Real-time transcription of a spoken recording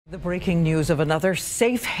The breaking news of another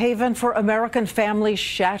safe haven for American families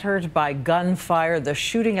shattered by gunfire, the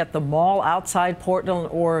shooting at the mall outside Portland,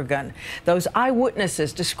 Oregon. Those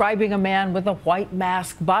eyewitnesses describing a man with a white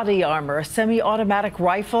mask, body armor, a semi-automatic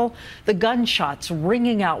rifle, the gunshots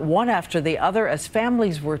ringing out one after the other as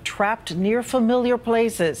families were trapped near familiar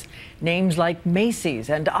places, names like Macy's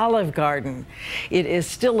and Olive Garden. It is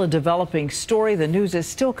still a developing story. The news is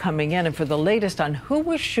still coming in, and for the latest on who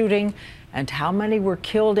was shooting and how many were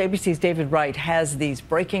killed, ABC's David Wright has these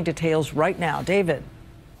breaking details right now. David.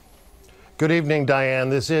 Good evening, Diane.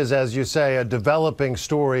 This is, as you say, a developing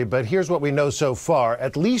story, but here's what we know so far.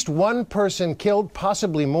 At least one person killed,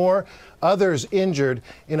 possibly more, others injured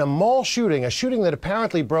in a mall shooting, a shooting that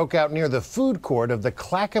apparently broke out near the food court of the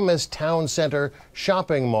Clackamas Town Center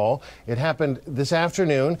shopping mall. It happened this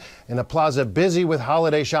afternoon in a plaza busy with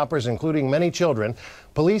holiday shoppers, including many children.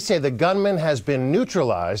 Police say the gunman has been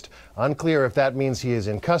neutralized. Unclear if that means he is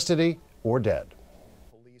in custody or dead.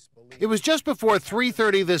 It was just before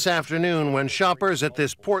 3:30 this afternoon when shoppers at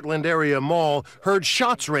this Portland area mall heard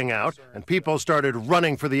shots ring out and people started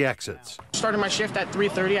running for the exits. Started my shift at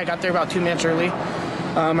 3:30. I got there about 2 minutes early.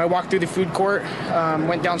 I walked through the food court,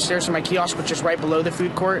 went downstairs to my kiosk, which is right below the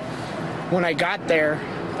food court. When I got there,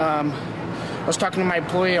 I was talking to my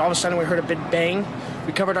employee. All of a sudden, we heard a big bang.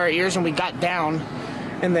 We covered our ears and we got down.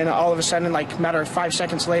 And then all of a sudden, like a matter of 5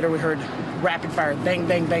 seconds later, we heard rapid fire, bang,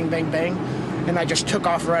 bang, bang, bang, bang. And I just took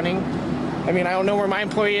off running. I mean, I don't know where my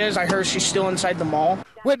employee is. I heard she's still inside the mall.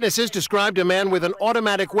 Witnesses described a man with an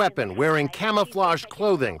automatic weapon wearing camouflage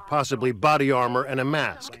clothing, possibly body armor and a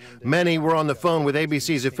mask. Many were on the phone with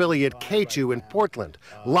ABC's affiliate K2 in Portland,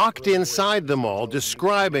 locked inside the mall,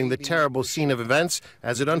 describing the terrible scene of events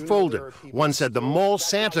as it unfolded. One said the mall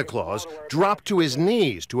Santa Claus dropped to his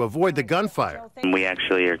knees to avoid the gunfire. We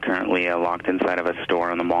actually are currently locked inside of a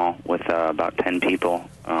store in the mall with about 10 people.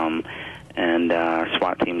 And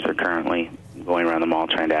SWAT teams are currently going around the mall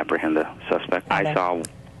trying to apprehend the suspect. I saw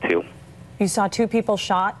two. You saw two people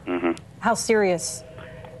shot? Mm-hmm. How serious?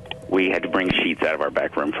 We had to bring sheets out of our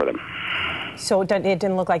back room for them. So it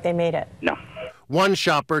didn't look like they made it? No. One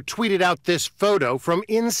shopper tweeted out this photo from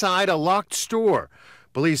inside a locked store.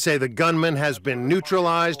 Police say the gunman has been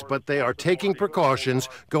neutralized, but they are taking precautions,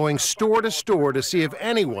 going store to store to see if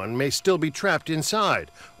anyone may still be trapped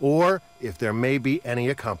inside, or if there may be any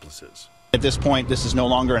accomplices. At this point, this is no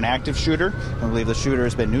longer an active shooter. We believe the shooter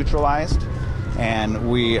has been neutralized, and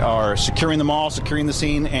we are securing the mall, securing the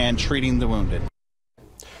scene, and treating the wounded.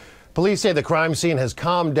 Police say the crime scene has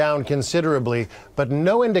calmed down considerably, but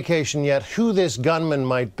no indication yet who this gunman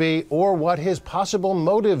might be or what his possible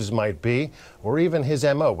motives might be, or even his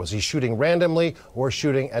MO. Was he shooting randomly or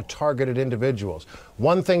shooting at targeted individuals?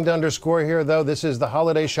 One thing to underscore here, though, this is the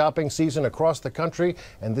holiday shopping season across the country,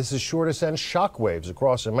 and this is sure to send shockwaves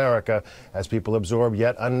across America as people absorb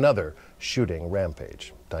yet another shooting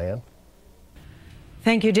rampage. Diane?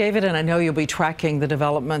 Thank you, David, and I know you'll be tracking the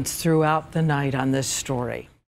developments throughout the night on this story.